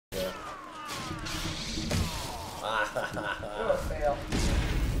a fail.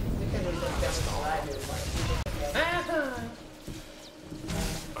 You can do some damage all I do. Yeah.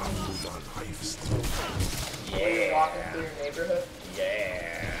 When you're walking through your neighborhood.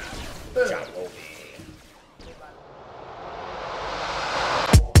 Yeah. Boom. Jalobi.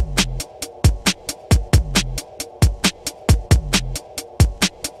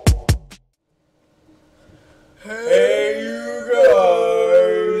 Hey, you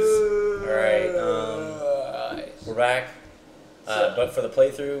guys! Alright, we're back. But for the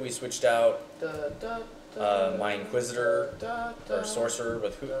playthrough, we switched out my Inquisitor or Sorcerer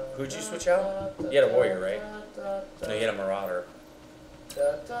with who'd you switch out? You had a Warrior, right? No, you had a Marauder. You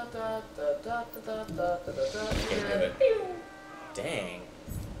can do it. Dang.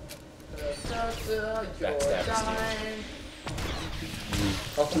 Backstab Steve.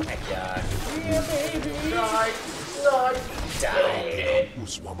 Oh my god. Yeah, baby. Die.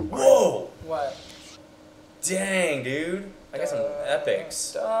 Whoa! What? Dang, dude. I got some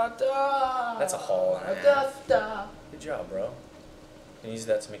epics. That's a haul and a half. Good job, bro. You can use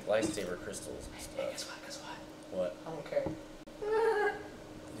that to make lightsaber crystals and stuff. Guess what? What? I don't care. I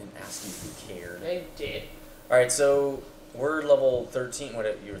didn't ask you if you cared. They did. Alright, so we're level 13. What,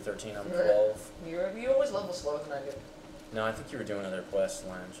 you were 13, I'm 12. You always level slower than I do. No, I think you were doing other quest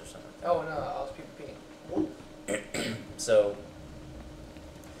lines or something. Oh no, I was PvP. So,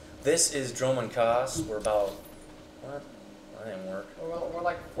 this is Dromund Kaas. We're about, what? That didn't work.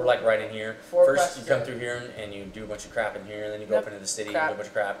 We're like right in here. First you come through here and you do a bunch of crap in here, and then you go up into the city and do a bunch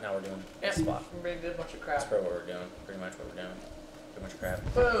of crap. Now we're doing this spot. We did a bunch of crap. That's probably what we're doing. Pretty much what we're doing. Do a bunch of crap.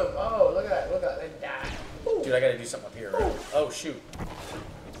 Boom! Oh, look at that. They died. Dude, I gotta do something up here, right? Oh, shoot.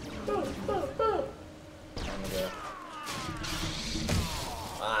 Boom, boom, boom. I'm gonna go.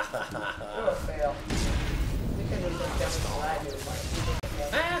 What a fail. You can do some damage all I do.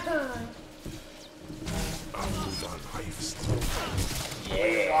 Yeah.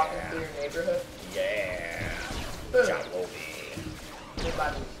 When you're walking through your neighborhood. Yeah. Boom. Jalobi.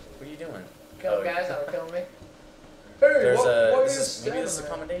 What are you doing? Killing guys that were killing me. Hey, There's what maybe this is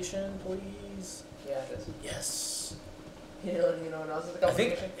accommodation, please? Yeah, it is. Yes. You know what else is the I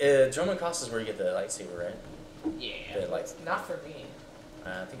think accommodation? Dromund Kaas is where you get the lightsaber, right? Yeah. The light. Not for me.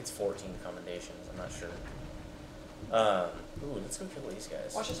 I think it's 14 commendations. I'm not sure. Ooh, let's go kill these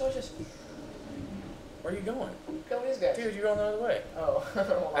guys. Watch this. Where are you going? Kill these guys. Dude, you're going the other way. Oh.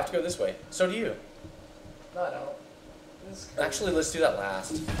 I have to go this way. So do you. No, I don't. Actually, let's do that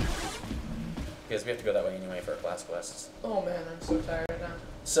last. Because we have to go that way anyway for our class quests. Oh man, I'm so tired right now.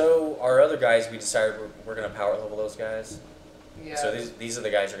 So, our other guys, we decided we're going to power level those guys. Yeah. So these are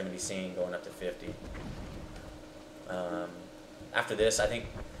the guys you're going to be seeing going up to 50. After this, I think,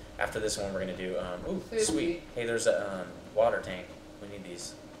 after this one we're going to do, ooh, 50. sweet. Hey, there's a water tank. We need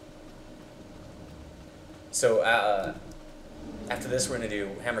these. So, after this we're going to do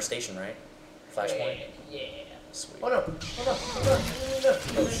Hammer Station, right? Flashpoint? Yeah. Sweet. Oh no. No.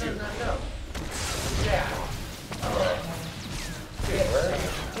 Oh, shoot. No. Yeah. Oh. Dude, where are you?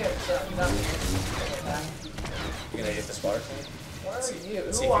 Yeah, You gonna get this water tank? where are you? Let's see Who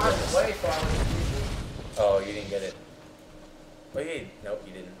if you are get this. way far? Oh, you didn't get it. Wait, nope,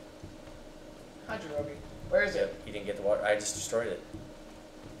 you didn't. How'd you, Roby? Where is it? You didn't get the water. I just destroyed it.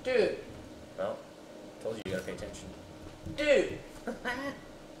 Dude. Well, told you gotta pay attention. Dude.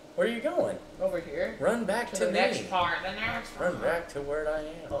 Where are you going? Over here. Run back to the me. next part. The next part. Run back to where I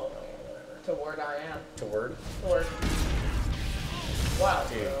am. Oh, to where I am. To word? Word. Wow,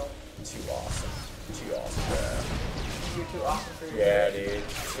 Dude, bro. too awesome. Too awesome, bro. You're too awesome for your Yeah, dude.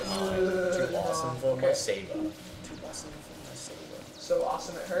 Come on. Too awesome for my Okay. saber. Too awesome for my saber. So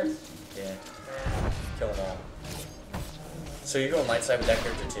awesome it hurts? Yeah. Kill them all. So you're going light side with that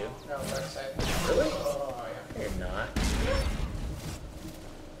character too? No, dark side. Really? Oh, yeah. You're not.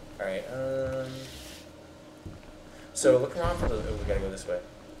 Alright, so look around for those. Oh, we gotta go this way.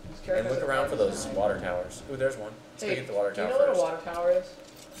 And look around for those water towers. Ooh, there's one. Let's go get the water do you tower know first. what a water tower is?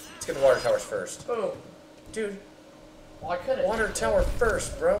 Let's get the water towers first. Boom. Dude, Well, I couldn't. water tower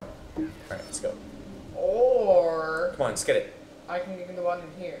first, bro. Alright, let's go. Or Come on, let's get it. I can get the one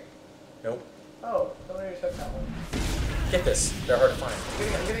in here. Nope. Oh, somebody took that one. Get this. They're hard to find.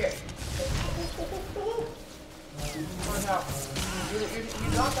 Get it. Come on out. You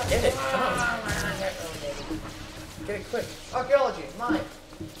got that. Get it, come on. on. Get it quick. Archaeology, mine.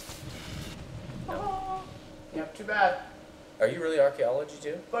 Oh. Yeah, too bad. Are you really archaeology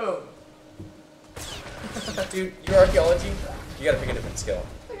too? Boom. Dude, you're archaeology? You gotta pick a different skill.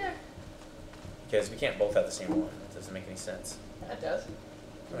 Okay. Because we can't both have the same one. It doesn't make any sense. That does.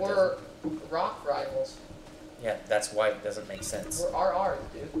 No, it We're rock rivals. Yeah, that's why it doesn't make sense. We're RRs,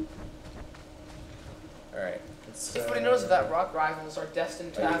 dude. Alright, let's Everybody knows that rock rivals are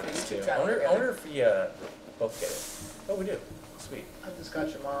destined to have a YouTube channel. I wonder if we both get it. Oh, we do. Sweet. I just got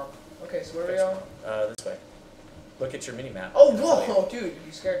your mom. Okay, so where are we going? This way. Look at your mini map. Oh, whoa, dude,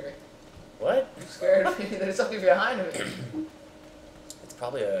 you scared me. What? You scared me. There's something behind me. It's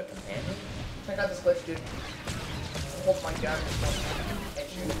probably a companion. Check out this glitch, dude. Hold my gun and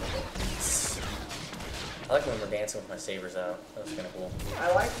shoot. I like when we're dancing with my sabers out. That was kind of cool.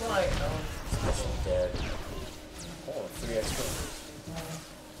 I like when I Especially dead. Oh, 3 extra.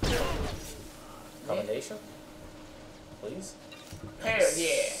 Commendation? Please? Hell Nice.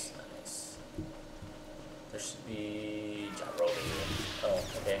 yeah. Nice. There should be gyro over here. Oh,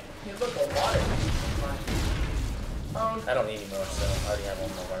 okay. You look at water. I don't need any more, so I already have all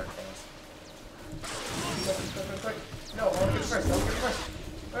my water things. Quick. No, I want to get first.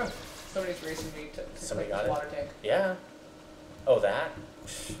 Somebody's racing me to Somebody the got it? water tank. Yeah. Oh, that?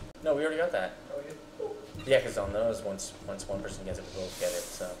 No, we already got that. Oh, we did? Yeah, because on those, once one person gets it, we both get it,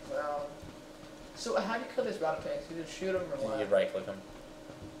 so. Well, so how do you kill these water tanks? You just shoot them or what? You right click them.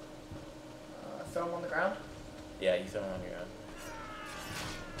 Throw them on the ground? Yeah, you throw them on your own.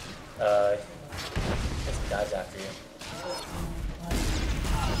 Get some guys after you.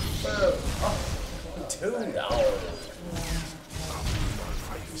 Boom. Oh. $2.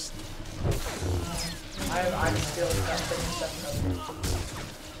 I have skills that crits for 700.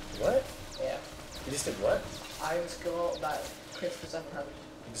 What? Yeah. You just did what? I have a skill that crits for 700.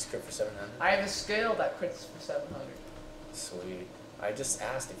 You just crit for 700? I have a skill that crits for 700. Sweet. I just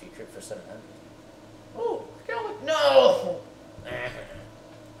asked if you crit for 700. Oh, kill it. No!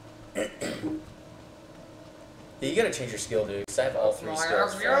 Yeah, you gotta change your skill, dude, because I have all 3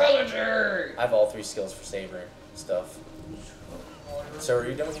 skills. I have all 3 skills for saber stuff. So are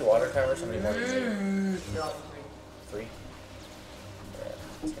you done with your water towers? How many more do you need? No, 3? Yeah,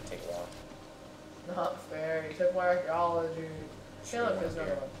 it's gonna take a while. not fair. You took my archaeology. Kill it, there's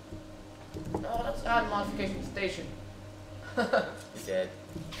another one. Oh, that's not a modification station. You're dead.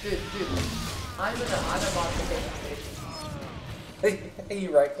 Dude. I'm in a modification station.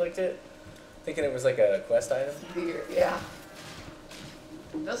 You right clicked it? Thinking it was like a quest item? Weird, yeah.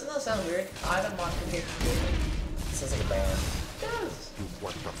 Doesn't that sound weird? Item modification station. It sounds like a band. It does.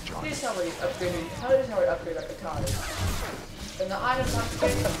 Here's how we upgrade like a car. And the item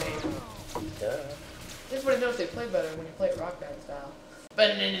modification station. Duh. This is what it knows they play better when you play it rock band style.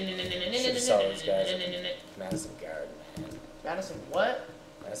 Should've saw those guys at Madison Garden, man. Madison what?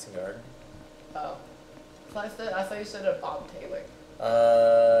 Madison Garden? Oh. I thought you said a Bob Taylor.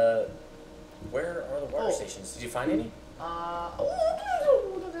 Where are the water stations? Did you find any?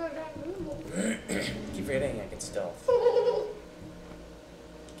 Keep forgetting I can stealth.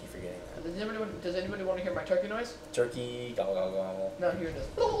 Keep forgetting that. Does anybody want to hear my turkey noise? Turkey, gobble gobble gobble. No, here it is.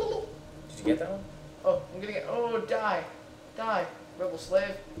 Did you get that one? Oh, I'm getting it. Oh, die. Die. Rebel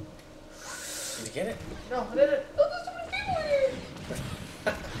slave. Did you get it? No, I didn't. Oh, there's so many people here.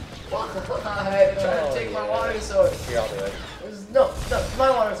 Why? They're trying to take my water sword. Here, I'll do it. No, my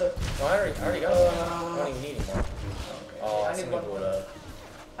water sword. No, I already got one. I don't even need anymore. Okay. Oh, I need one blew more. it up.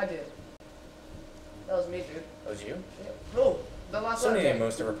 I did. That was me, dude. That was you? Yeah. No, the last water Somebody tank.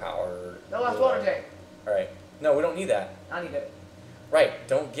 most overpowered. The last water tank. Alright. No, we don't need that. I need it. Right,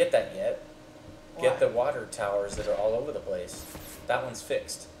 don't get that yet. Why? Get the water towers that are all over the place. That one's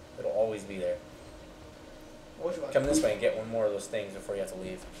fixed. It'll always be there. Which one? Come this way and get one more of those things before you have to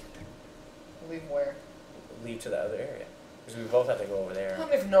leave. Leave where? Leave to the other area. Because we both have to go over I there.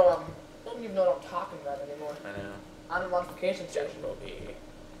 don't even know what I'm talking about anymore. I know. On a modification station.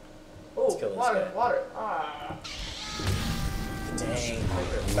 Let's kill this guy. Water. Ah. Dang.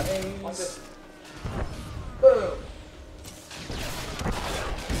 Watch this. Boom.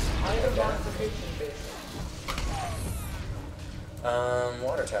 Item modification station.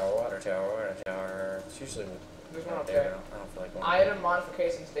 Water tower. It's usually There's one up up there. there. I don't feel like going. Item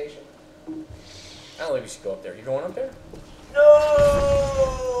modification station. I don't think we should go up there. You going up there?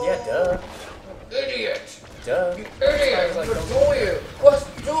 No! Yeah, duh. Idiot! Duh. You idiot! Like, duel you! Quest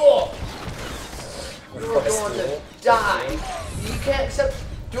duel! You're Quest going duel? to die. You can't accept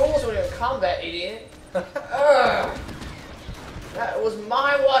duels when you're in combat, idiot. That was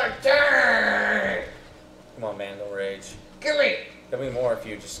my water tank! Come on, man, don't rage. Give me! There'll be more if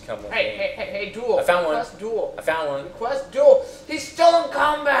you just come with me. Hey, duel. I found one. Request duel. I found one. Request duel. He's still in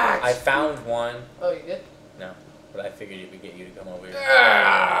combat! I found one. Oh, you did? No, but I figured it would get you to come over here.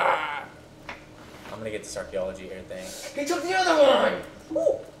 Ah! I'm gonna get this archaeology air thing. He took the other one!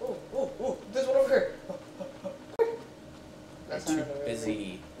 Ooh. This one over here. I'm too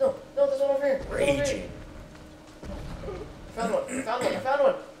busy No, there's one over here. raging. I found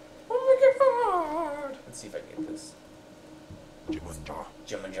one. Oh my god! Let's see if I can get this.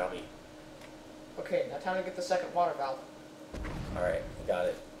 Jumanjabi. Okay, now time to get the second water valve. Alright, got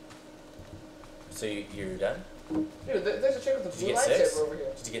it. So you're done? Dude, there's a chick with a blue lightsaber over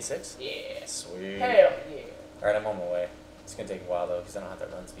here. Did you get 6? Yeah. Sweet. Hell yeah. Alright, I'm on my way. It's gonna take a while though, because I don't have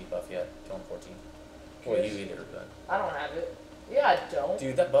that run speed buff yet. Till I'm 14. Well, you either done. I don't have it. Yeah, I don't.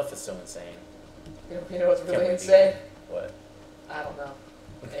 Dude, that buff is so insane. You know what's really insane? What? I don't know.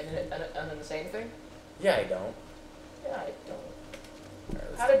 An insane thing? Yeah, I don't. Yeah, I don't.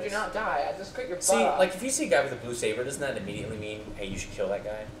 Right, how did you not die? I just clicked your butt. See, like if you see a guy with a blue saber, doesn't that immediately mean, hey, you should kill that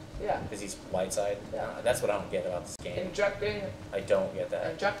guy? Yeah. Because he's light side? Yeah. That's what I don't get about this game. Injecting. I don't get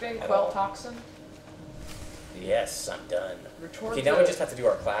that. Injecting quell toxin. Yes, I'm done. Return okay, now we just have to do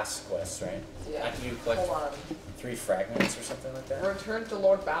our class quests, right? Yeah. I have to do collect 3 fragments or something like that. Return to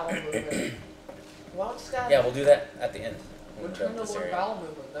Lord Bowel movement. Well, this guy. Yeah, we'll do that at the end. Return to Lord Bowel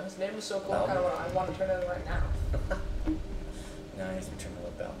movement. His name is so cool. I want to turn it in right now. Nice, return to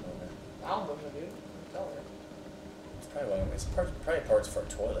Lord Bowel movement. Bowel movement, dude. I'm telling you. It's probably parts for a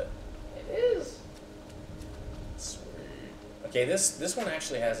toilet. It is. Sweet. Okay, this one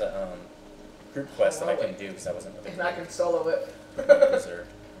actually has a group quest that I can do because I wasn't with it. And I can solo it. Inquisitor.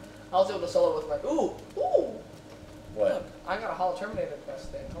 I was able to solo with my. Ooh! What? Look, I got a Hollow Terminator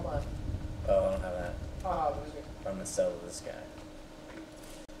quest thing. Hold on. Oh, I don't have that. I'm gonna sell this guy.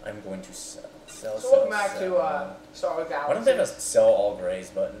 I'm going to sell. So welcome back to Star Wars Galaxy. Why don't they have a sell all grays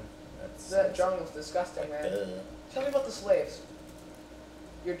button? That jungle's disgusting, man. Tell me about the slaves.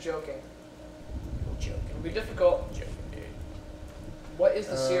 You're joking. It'll be difficult. Joking, dude. What is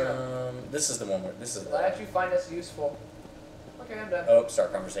the serum? This is the one where this is. Glad you find this useful. Okay, I'm done. Oh,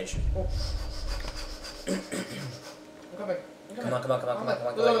 start conversation. Oh. I'm coming. Come on.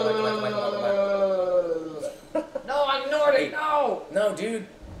 No, I ignored it. No. No, dude.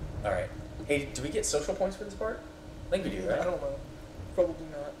 All right. Hey, do we get social points for this part? I think we do, right? I don't know. Probably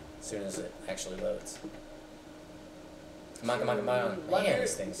not. As soon as it actually loads. Come on.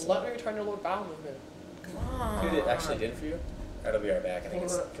 This thing's let me return to Lord Bowel movement. Come on. Dude, it actually did it for you? Alright, I'll be right back. I think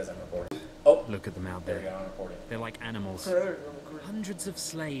it's because I'm recording. Oh! Look at them out there. There you go, I'm recording. They're like animals. Hundreds of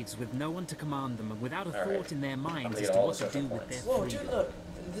slaves with no one to command them and without a thought in their minds as to what to do with their freedom. Whoa, dude, look.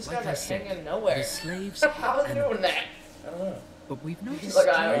 This guy's like hanging nowhere. The slaves How are they doing that? I don't know. But we've noticed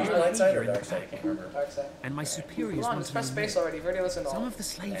are you light side or dark side? I can't remember. Dark side. And my superiors want want to to press space already. You've already listened to all. Some of the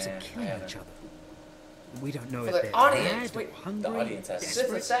slaves are killing each other. We don't know For if the they're audience, mad or hungry, the audience has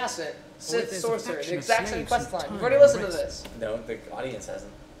Sith Assassin, Sith Sorcerer, the of exact same slaves quest who line. You've time already and listened to rest. this. No, the audience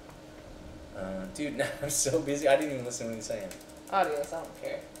hasn't. Dude, now I'm so busy. I didn't even listen to what he's saying. Audience, I don't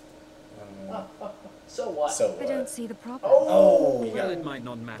care. So what? So what? I don't see the problem. Oh, you Well, got it might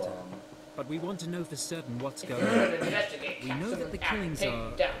not matter. But we want to know for certain what's going on. on. We know that the killings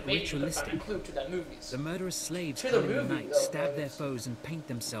are ritualistic. The murderous slaves come in the night, stab their foes, and paint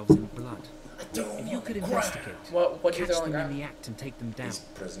themselves in blood. If you could investigate, catch them in the act and take them down,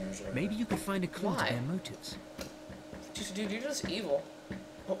 maybe you could find a clue to their motives. Dude, you're just evil.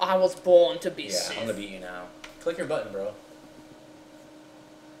 Oh, I was born to be Sith. I'm gonna beat you now. Click your button, bro.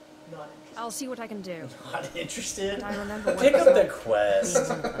 I'll see what I can do. Not interested? I remember Pick up the quest.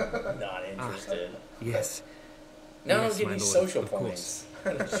 Not interested. Yes. Now Yes, I'll give my you lord, social of points.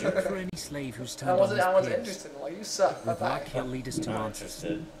 Shoot for any slave who's turned I on wasn't his peers. interested. Well, you suck. With luck, Bye-bye. he'll lead us to Not answers.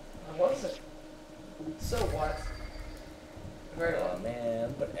 interested. I wasn't. So what? Very well. Oh man,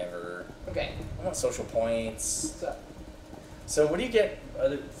 whatever. Okay. I want social points. So. So what do you get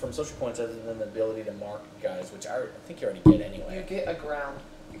from social points other than the ability to mark guys, which I think you already get anyway? You get a ground.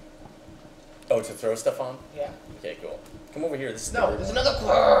 Oh, to throw stuff on? Yeah. Okay, cool. Come over here. This is there's another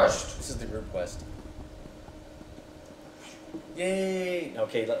quest. This is the group quest. Yay!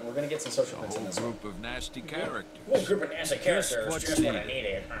 Okay, we're gonna get some social points in this one. Group of nasty characters. Whole group of nasty characters. What's Just what I needed.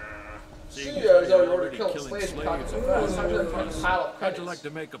 needed. See, as though you already killed slaves. How'd you like to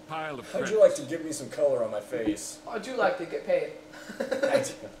make a pile of How'd credits? you like to give me some color on my face? How'd you like to get paid?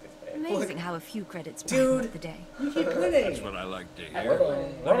 Amazing how a few credits Dude. brighten up the day. You keep winning. That's what I like to hear.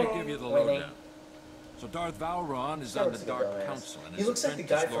 Let me give you the lowdown. So Darth Valron is on the Dark Council, and He his looks like the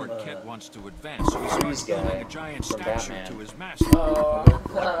apprentice guy Lord from, Ket wants to advance, so he starts guy building a giant from statue Batman. to his master.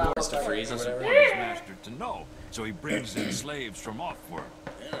 Wants to freeze or Doesn't whatever. want his master to know, so he brings in slaves from off-world.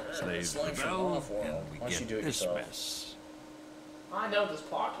 Slaves slaves from rebel, off-world. and Why don't you we do get it this yourself? mess. I know this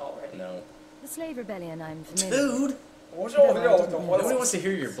plot already. No. The slave rebellion I'm familiar with. Dude! Nobody wants to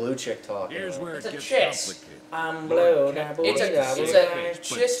hear your blue chick talk. Here's where It's it a gets chick. complicated. I'm blue. It's a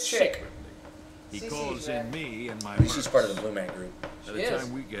chick. Secretly. He calls in me and my She's part of the Blue Man group. By the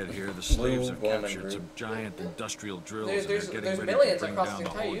time we get here, the slaves have captured some giant industrial drills and they're getting ready to bring down the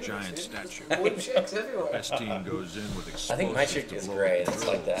whole giant statue. Best team goes in with explosives. I think my chick is great. It's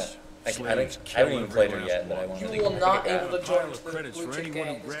like that. I haven't even played her yet, but I want to. You will not able to join credits for anyone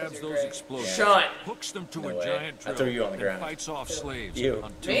who grabs those explosives. Shut. Hooks them to a giant drill. I threw you on the ground. Fights off slaves. You.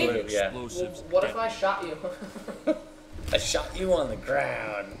 Me? Yeah. What if I shot you? I shot you on the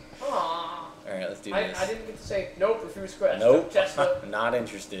ground. Aww. Alright, let's do this. I didn't get to say nope, refuse quest. Nope. Chestnut. Not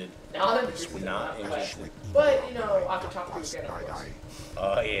interested. Not interested. Not interested. But, you know, I can talk to you again.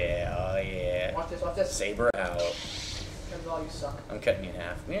 Oh yeah, oh yeah. Watch this, watch this. Saber out. Turns all you suck. I'm cutting you in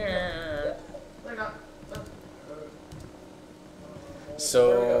half. Yeah. They're not.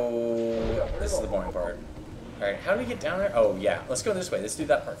 So, this is the boring part. Alright, how do we get down there? Oh yeah, let's go this way. Let's do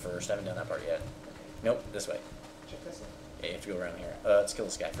that part first. I haven't done that part yet. Nope, this way. Check this out. Yeah, you have to go around here. Let's kill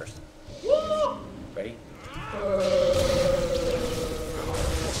this guy first. Ready?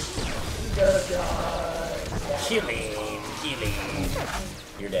 Kill him, kill him.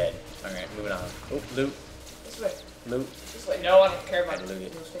 You're dead. Alright, moving on. Oh, loot. This way. Loot. This way. No, I don't care about loot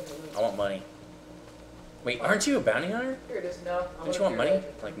it. those things. I want money. Wait, aren't you a bounty hunter? Here it is. No. Don't you want money?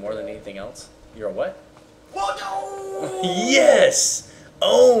 Like more than anything else? You're a what? Whoa, no! Yes!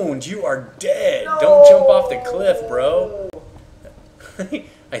 Owned! You are dead! No! Don't jump off the cliff, bro!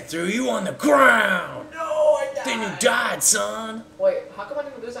 I threw you on the ground! No, I died! Then you died, son! Wait, how come I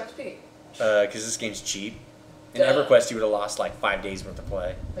didn't lose XP? Because this game's cheap. In EverQuest, you would have lost like 5 days worth of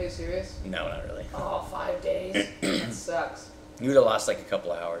play. Are you serious? No, not really. Oh, 5 days? That sucks. You would have lost like a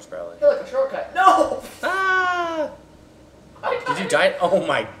couple of hours, probably. I feel like a shortcut. No! Ah! Did you die? Oh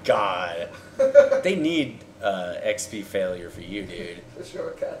my god. They need XP failure for you, dude. The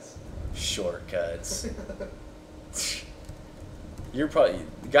shortcuts. Shortcuts. You're probably...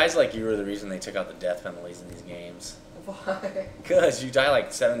 Guys like you are the reason they took out the death penalties in these games. Why? Because you die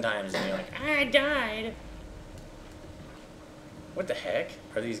like 7 times and you're like, I died. What the heck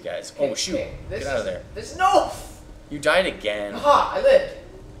are these guys? Oh, shoot. Get out of there. No! You died again. Aha, I lived.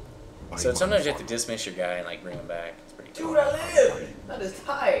 So sometimes you have to dismiss your guy and like bring him back. It's pretty cool. Dude, I lived! That is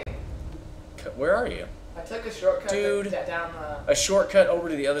tight. Where are you? I took a shortcut down a shortcut over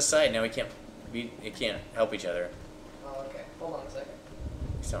to the other side. Now we can't help each other. Oh, okay. Hold on a second.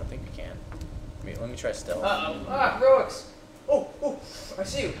 I don't think we can. Let me try stealth. Uh-oh. Ah, heroics. Oh, oh. I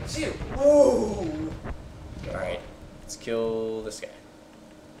see you. I see you. Ooh. Alright. Let's kill this guy.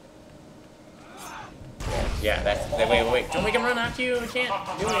 Yeah, wait. Don't make him run after you. We can't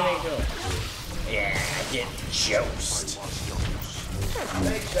do anything to him. Yeah, get joust.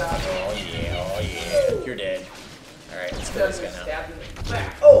 Nice job, man. Oh yeah. You're dead. Alright, let's kill this guy now.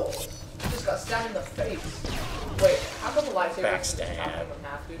 Oh! I just got stabbed in the face. Wait, how come the lightsaber backstab?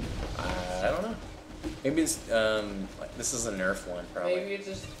 I don't know. Maybe it's, this is a nerf one, probably. Maybe it's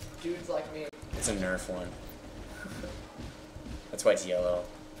just dudes like me. It's a nerf one. That's why it's yellow.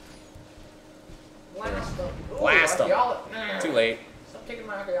 Blast them. Blast them. Too late. Stop taking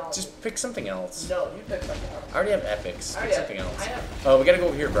my archaeology. Just pick something else. No, you pick something else. I already have epics. Pick something else. I Oh, we gotta go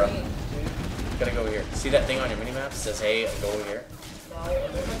over here, bro. Gotta go over here. See that thing on your minimap that says, hey, go over here? No,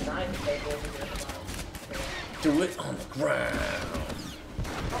 there's like 9 people over here. Do it on the ground.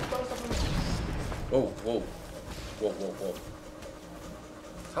 Oh, whoa. Whoa.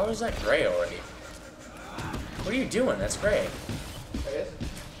 How is that gray already? What are you doing? That's gray. It is?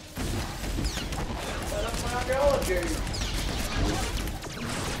 Set up my archaeology.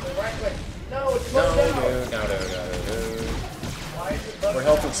 Right click. No, it's no, dude. Why is it bugged We're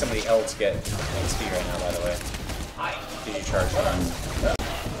helping somebody else get XP right now, by the way. Hi. Did you charge them?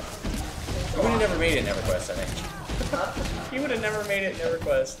 You would have never made it in EverQuest, I think. Huh? You would have never made it in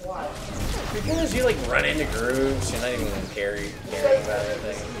EverQuest. Why? Because you like run into groups, you're not even caring about it.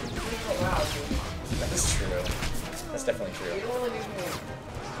 That's true. That's definitely true. You don't really need me.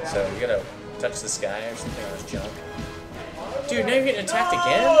 So you gotta touch this guy or something on his junk. Dude, now you're getting attacked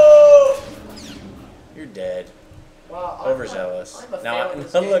again? You're dead. Wow, Overzealous. Now,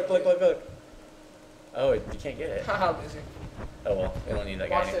 look. Oh, you can't get it. Haha, busy. Oh well, we don't need that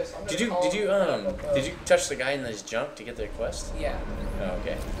guy. Did you touch the guy in his junk to get the quest? Yeah. Oh,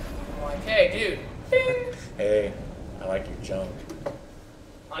 okay. I'm like, hey, dude. Hey, I like your junk.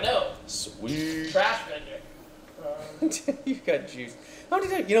 I know. Sweet. Trash vendor. You got juice. How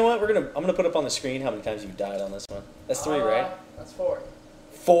did I? You know what? I'm gonna put up on the screen how many times you've died on this one. That's 3, right? That's 4.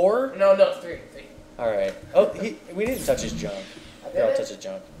 4? No, 3. All right. Oh, we didn't touch his junk. I'll touch his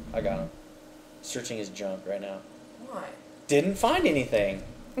junk. I got him. Searching his junk right now. Why? Didn't find anything.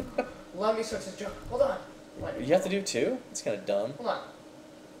 Let me search his junk. Hold on. You have to do 2? It's kind of dumb. Hold on.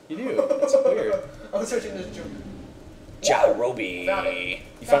 You do. That's weird. I'm searching this junk. Jarobi.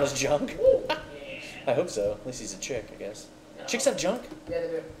 You found his junk? Yeah. I hope so. At least he's a chick, I guess. No. Chicks have junk? Yeah, they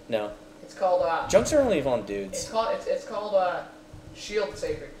do. No. It's called junks are only on dudes. It's called shield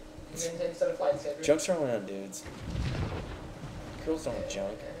saver instead of flight saver. Junks are only on dudes. Girls don't have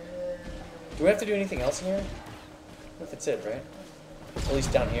junk. Do we have to do anything else in here? That's it, right? At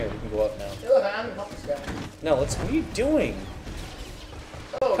least down here, we can go up now. Hey, look, I'm help this guy. No, let's. What are you doing?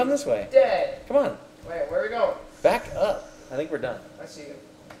 Oh, come this way. Dead. Come on. Wait, where are we going? Back up. I think we're done. I see you.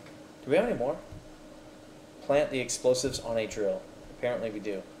 Do we have any more? Plant the explosives on a drill. Apparently we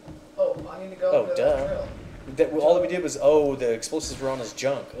do. Oh, I need to go to the drill. All that we did was, the explosives were on his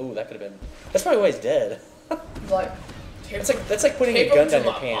junk. Oh, that could have been. That's probably why he's dead. Like. That's like putting a gun down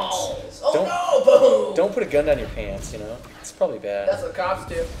your pants. Oh no! Boom! Don't put a gun down your pants. You know, it's probably bad. That's what cops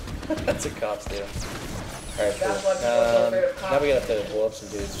do. That's what cops do. All right, cool. Now we gotta have to blow up some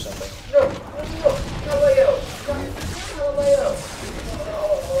dudes or something. No! Galileo!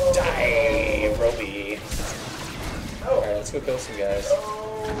 Die, Roby. Oh. All right, let's go kill some guys.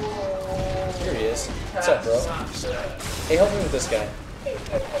 Oh. Here he is. What's up, bro? Hey, help me with this guy.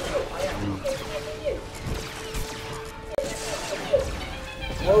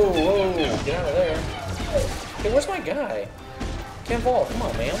 Whoa, get out of there. Hey, where's my guy? Ken Ball, come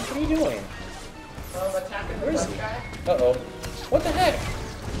on, man. What are you doing? Attacking the Where is he? guy. Uh-oh. What the heck?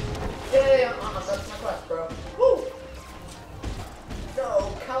 Yeah, that's my quest, bro. Woo!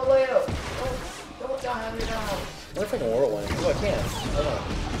 No, Galileo. Don't die on me now. What if I can whirlwind? Oh, I can. Hold on.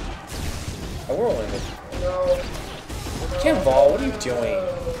 I whirlwinded. No. Ken Ball, what are you doing?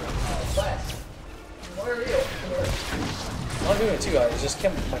 West. Where are you? I'm doing it too. I was just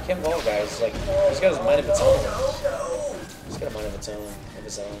my Ken Ball guy is like, he's got his mind of its own. He's got a mind of its own,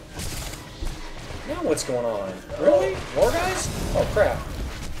 Now what's going on? Really? More guys? Oh crap.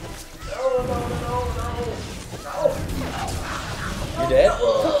 No. You're dead?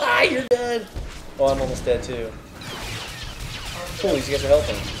 Ah, you're dead. Oh, I'm almost dead too. Cool, these guys are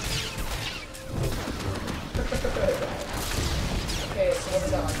helping. Okay, so what is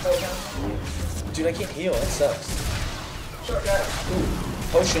that, like 4 pounds? Dude, I can't heal. That sucks. Short guy. Ooh,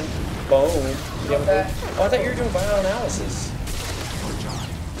 potion. Boom. Oh, I thought you were doing bioanalysis.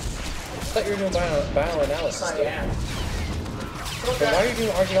 I thought you were doing bioanalysis, dude. Yeah. But why are you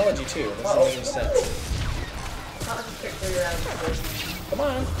doing archaeology too? That doesn't make any sense. Come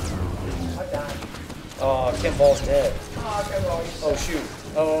on. I died. Oh, Ken Ball's dead. Oh, Ken Ball, oh shoot.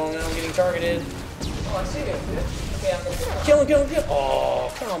 Oh, now I'm getting targeted. Oh, I see you. Okay, I'm gonna kill him.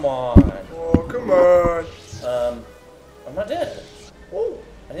 Oh, come on. Oh, come on. I'm not dead. Whoa.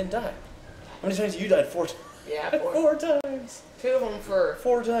 I didn't die. How many times have you died? 4 times? Yeah, 4 times. 2 of them for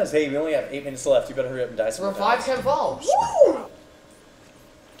 4 times. Hey, we only have 8 minutes left. You better hurry up and die some revive Ken Ball. Woo!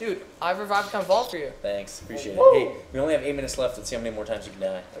 Dude, I revived Ken Ball for you. Thanks, appreciate Woo! it. Hey, we only have 8 minutes left. Let's see how many more times you can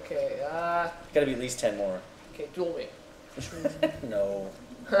die. Okay, gotta be at least 10 more. Okay, duel me. No.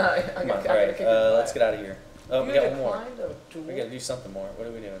 Come on, alright, let's get out of here. Oh, we got one more. We gotta do something more. What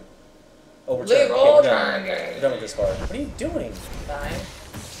are we doing? Oh, we're done. We're done with this part. What are you doing? Dying.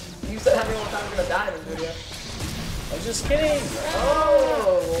 You said how many more times you're gonna die in this video. I'm just kidding.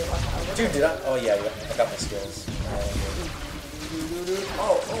 Oh. Dude, did I? Oh yeah, I got my skills.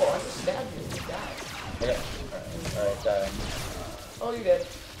 Oh, I just stabbed you. You died. Okay. Alright, die. Oh, you did.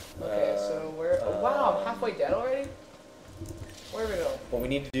 Okay, so where? Oh, wow, I'm halfway dead already? Where are we going? What we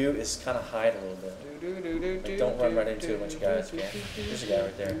need to do is kind of hide a little bit. Like, don't run right into a bunch of guys, okay? There's a guy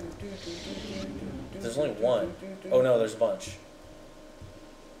right there. There's only one. Oh no, there's a bunch.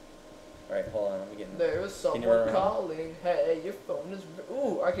 Alright, hold on, let me get in. There's someone calling. Hey, your phone is...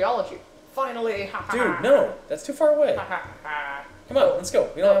 Ooh, archaeology. Finally! Dude, no! That's too far away. Come on, let's go.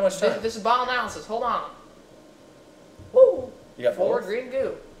 We don't have much time. This is bioanalysis. Hold on. Woo! You got 4 green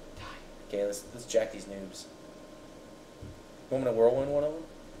goo. Okay, let's jack these noobs. You want me to whirlwind one of them?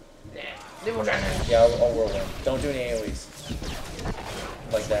 Nah. Yeah, I'll whirlwind. Don't do any AoEs.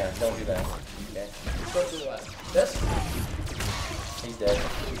 Like that. Don't do that. Okay? Don't do what? This? He's dead.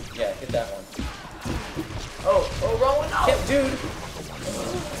 Yeah, hit that one. Oh, Rowan, no! Dude!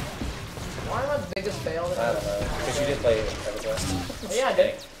 Why am I the biggest fail? I don't know. Because you did play EverQuest. Yeah, I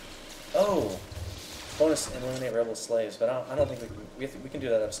did. Oh! Bonus eliminate rebel slaves, but I don't think we can do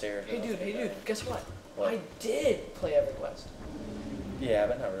that upstairs. Hey dude, guess what? I did play EverQuest. Yeah,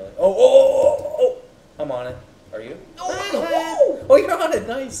 but not really. Oh! I'm on it. Are you? Oh, you're on it.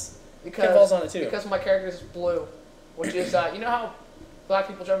 Nice. Ken Ball's on it too. Because my character is blue, which is you know how black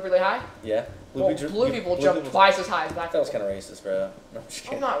people jump really high? Yeah. Blue people jump twice as high as black people. That was kind of racist, bro. No, I'm just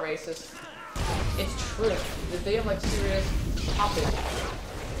kidding. I'm not racist. It's true. They have like serious topics.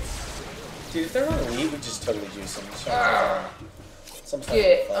 Dude, if they're on elite, we just totally juice them.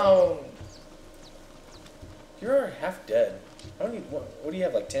 Get on. You're half dead. What do you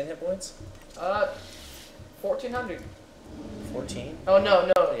have, like 10 hit points? 1,400. 14? Oh, no.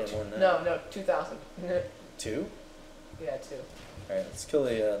 No, 2,000. 2? Yeah, 2. Alright, let's kill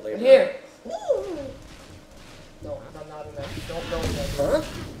the labor. Here. No, I'm not in there. Don't go in there. Huh?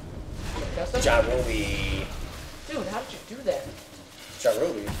 Jarobi. Dude, how did you do that?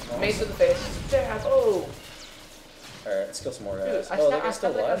 Jarobi. Mace to the face. Jab. Oh. Alright, let's kill some more guys. Dude, they're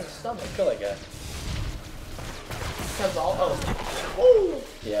still alive. Kill that guy. Kemval. Oh. Woo.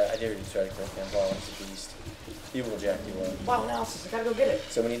 Yeah, I dare you to try to kill Kemval. He's a beast. He will jack you up. Wow, analysis. I gotta go get it.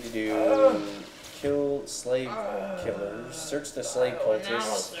 So we need to do kill slave killers, search the slave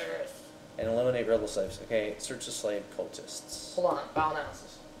cultists, and eliminate rebel slaves. Okay, search the slave cultists. Hold on, bow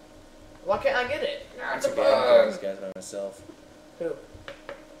analysis. Why can't I get it? That's okay, I'm killing these guys by myself. Who?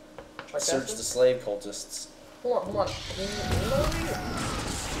 Search the slave cultists. Hold on.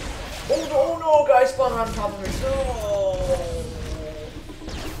 Oh no, guys spawn around the top of me. No.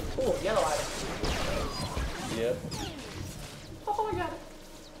 Ooh, yellow item. Yep. Oh, I got it.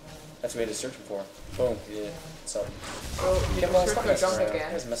 That's what we had to search for. Boom. Yeah. So. Oh, you Well, stop messing messing around.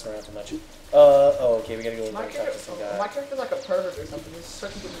 again. He's messing around too much. Oh, okay, we gotta go My and talk to some guy. character's like a pervert or something. He's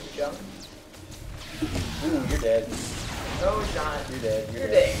searching for the junk. Ooh, you're dead. No, he's not. You're dead. You're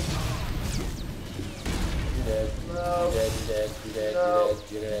dead. You're dead. No. You're dead. You're dead. No.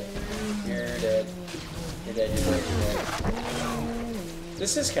 You're dead. You're dead. You're dead. You're dead.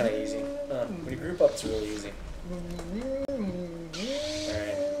 This is kind of easy. When you group up, it's really easy.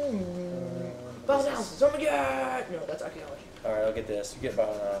 Alright. Bioanalysis. Oh my god! No, that's archaeology. Alright, I'll get this. You get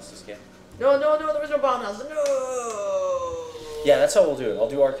bioanalysis again. No, there was no bioanalysis. No! Yeah, that's how we'll do it. I'll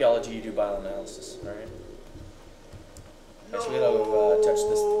do archaeology, you do bioanalysis. Alright? Next, we gotta go touch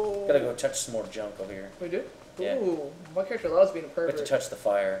this. Gotta go touch some more junk over here. We do? Yeah. Ooh, my character loves being a We pervert. have to touch the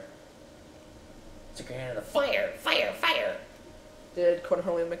fire. Stick your hand in the fire! Fire! Did Corner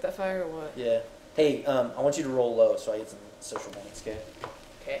Hurley make that fire or what? Yeah. Hey, I want you to roll low so I get some social points, okay?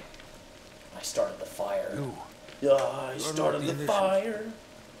 Okay. I started the fire. You. I started the fire.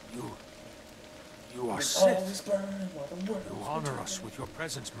 You are It's Sith. always burning while the world You honor us with your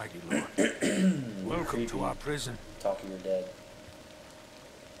presence, mighty Lord. Welcome to our prison. Talking, you're dead.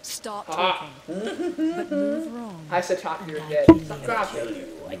 Stop talking. But move wrong. I said talk to your dead. Stop dropping.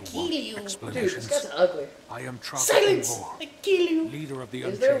 I kill you. Dude, this Explanations. guy's ugly. I am Silence! I kill you. leader of the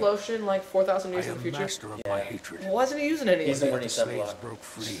Is there Unchained. lotion like 4,000 I years in the am future? master of my hatred. Why isn't he using any He's of the it? one he The said a slaves lot. broke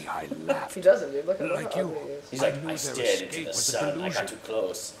free. I laughed. He doesn't, dude. Look at Like how you. ugly he is. He's like, knew I their stared escape into the was a sun. I got delusion. too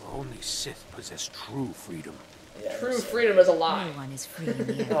close. For only Sith possess true freedom. Yeah, True freedom is a lie. No one is free in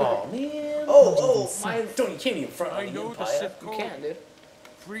the end. Oh, man. Oh, my... Don't you can't even front I on the know the Empire. Sith You code. can, dude.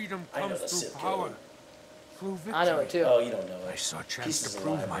 Freedom I know comes the through Sith power. code. Through victory. I know it too. Oh, you don't know I it. saw a chance Peace is to a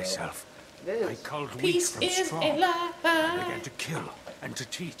prove lie, bro. myself. It I is. culled weak Peace from is strong. a lie. I began to kill and to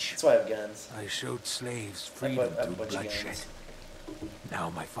teach. That's why I have guns. I showed slaves I freedom have a through bunch of bloodshed. guns. Now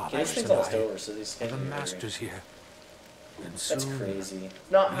my father Okay, this and thing's almost I over, so these are guys the can masters here. And That's soon crazy.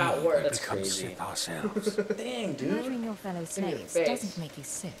 Not how it we works. That's become crazy. Sith ourselves. Dang, dude. Murdering your fellow slaves face. doesn't make you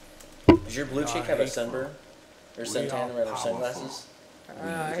sick. Does your blue chick have a sunburn? Or suntan around her sunglasses?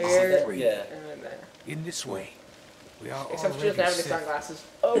 Here. Yeah. And there. In this way, we are Except she doesn't have already any Sith. sunglasses.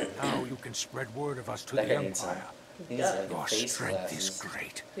 Oh, Now you can spread word of us to That the guy needs some. Empire. He's Yeah. like Your face strength is glasses.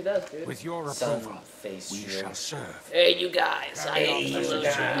 great. he does, dude. With your Sun approval, face we shield. shall serve. Hey, you guys. I Hey, need you some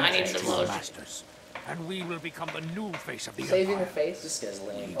lotion. guys. I need some True lotion. masters, and we will become the new face of the Saving the Empire. face. This guy's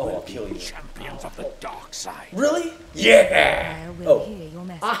lame. We Oh, will I'll be kill you. champions of the dark side. Really? Yeah! I will Oh. hear your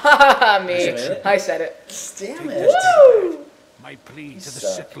message. Ah, me. Minute. I said it. Damn it. Woo! My plea to the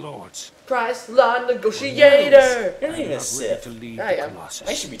suck. Sith Lords. Price line negotiator. You're not even I'm a not ready Sith. to lead I the am. Colossus.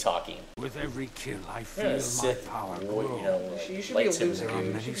 I should be talking. With every kill, I You're feel not a my Sith. power You grow. know, You should be a lightsaber loser, There are dude.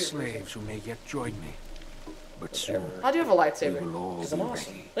 You many should be a slaves who may yet join me, but soon Whatever. I do have a we lightsaber. will all Because be I'm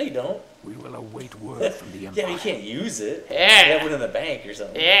awesome. ready. No, you don't. We will await word from the Empire. Yeah, you can't use it. Yeah. You have one in the bank or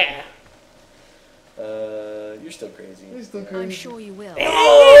something. Yeah. You're still crazy. I'm sure you will.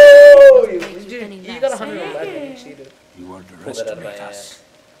 Oh! Any You got less. 111 HD, dude. You Pull that out of my underestimate ass. us.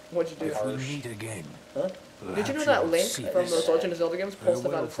 What'd you do? If we Harsh. meet again, Huh? Did you know perhaps that will Link see from this. those Legend of Zelda games pulls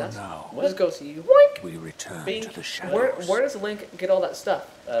stuff out Farewell of his for chest? now. Just goes yoink! We return Bink. to the shadows. Where does Link get all that stuff?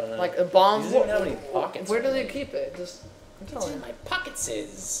 I don't know. Like a bomb? He doesn't even have any pockets. Where does he keep it? Just I'm It's telling in you. my pockets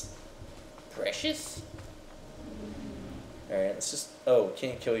is precious. Alright, let's just... Oh,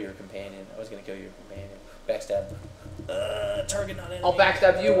 can't kill your companion. I was gonna kill your companion. Backstab. Target not enemy. I'll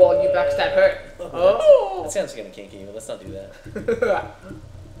backstab you while you backstab her. Oh! That sounds kinda kinky, but let's not do that.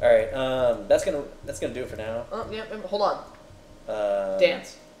 All right. That's gonna do it for now. Yeah. Hold on.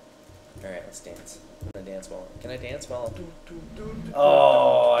 Dance. All right. Let's dance. I'm gonna dance well. Can I dance well?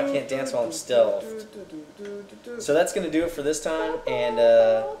 Oh, I can't dance while I'm stealthed. So that's gonna do it for this time, and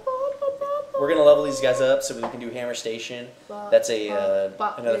we're gonna level these guys up so we can do Hammer Station. That's another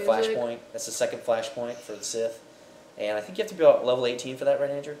flashpoint. That's the second flashpoint for the Sith, and I think you have to be about level 18 for that, right,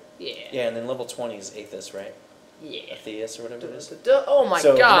 Andrew? Yeah. Yeah, and then level 20 is Aethys, right? Yeah. Atheus or whatever it is. Oh my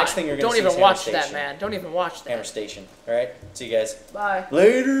so god! The next thing you're gonna Don't see even is watch Hammer that, Station. man. Don't even watch that. Hammer Station. All right. See you guys. Bye.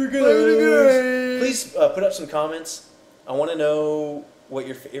 Later, guys. Please put up some comments. I want to know what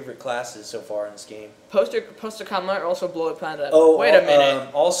your favorite class is so far in this game. Post a comment or also blow a planet up. Oh, wait a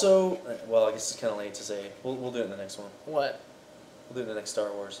minute. Also, well, I guess it's kind of late to say. We'll do it in the next one. What? We'll do it in the next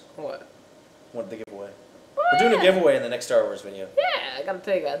Star Wars. What? The giveaway. We're doing a giveaway in the next Star Wars video. Yeah, I gotta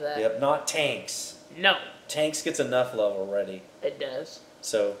tell you guys that. Yep, not tanks. No. Tanks gets enough love already. It does.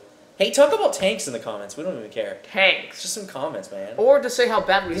 So, hey, talk about tanks in the comments. We don't even care. Tanks. Just some comments, man. Or to say how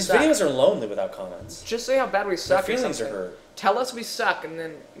bad we suck. These videos are lonely without comments. Just say how bad we suck. Their feelings are hurt. Tell us we suck, and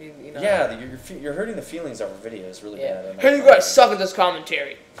then you know. Yeah, you're hurting the feelings of our videos really bad. Hey, you guys suck at this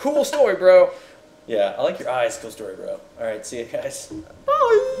commentary. Cool story, bro. Yeah, I like your eyes. Cool story, bro. All right, see you guys.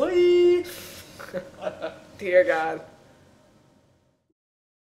 Bye. Bye. Dear God.